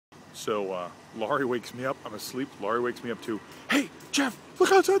So Laurie wakes me up. I'm asleep. Laurie wakes me up too. Hey, Jeff,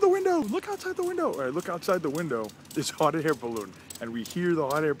 look outside the window. Look outside the window. I look outside the window. This hot air balloon. And we hear the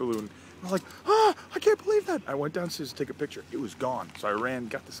hot air balloon. I'm like, ah, I can't believe that. I went downstairs to take a picture. It was gone. So I ran,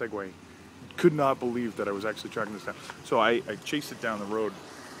 got the Segway. Could not believe that I was actually tracking this down. So I chased it down the road.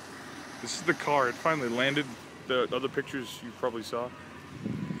 This is the car. It finally landed. The other pictures you probably saw.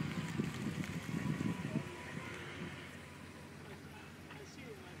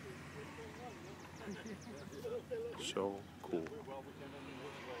 So cool.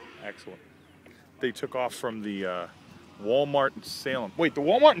 Excellent. They took off from the Walmart in Salem. Wait, the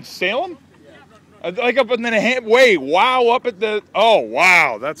Walmart in Salem? Like up in the wait, wow, up at the, oh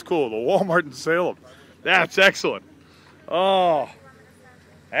wow, that's cool. The Walmart in Salem. That's excellent. Oh,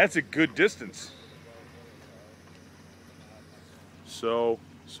 that's a good distance. So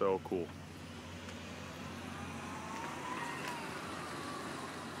cool.